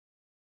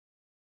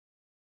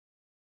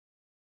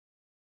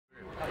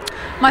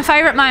My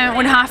favourite moment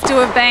would have to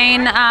have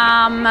been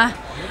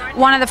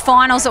one of the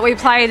finals that we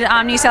played,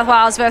 New South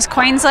Wales versus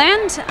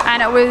Queensland,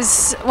 and it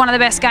was one of the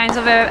best games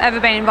I've ever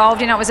been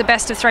involved in. It was a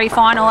best of 3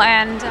 final,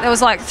 and there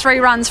was like 3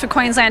 runs for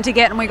Queensland to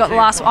get, and I got the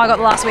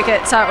last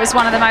wicket, so it was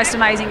one of the most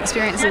amazing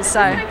experiences.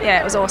 So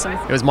yeah, it was awesome.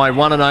 It was my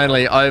one and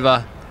only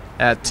over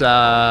at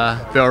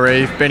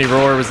Bellerive. Benny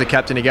Rohrer was the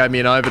captain. He gave me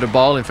an over to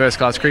bowl in first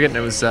class cricket, and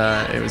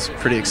it was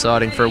pretty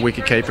exciting for a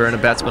wicket keeper and a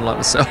batsman like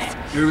myself.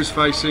 Who was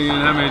facing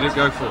and how many did it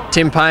go for?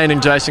 Tim Payne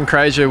and Jason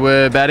Frazier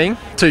were batting,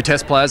 2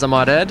 test players I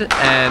might add,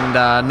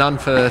 and none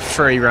for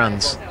 3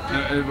 runs.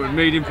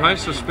 Medium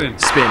pace or spin?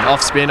 Spin,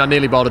 off spin. I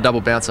nearly bowled a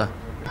double bouncer.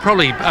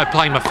 Probably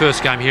playing my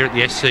first game here at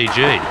the SCG,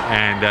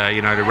 and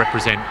you know, to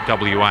represent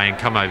WA and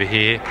come over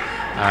here,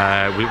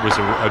 it was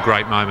a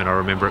great moment. I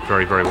remember it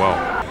very, very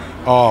well.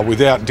 Oh,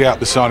 without doubt,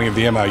 the signing of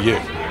the MOU.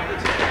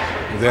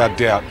 Without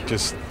doubt,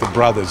 just the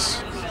brothers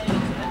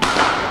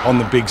on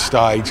the big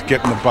stage,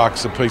 getting the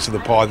Bucks a piece of the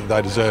pie that they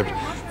deserved.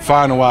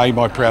 Far and away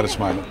my proudest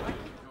moment.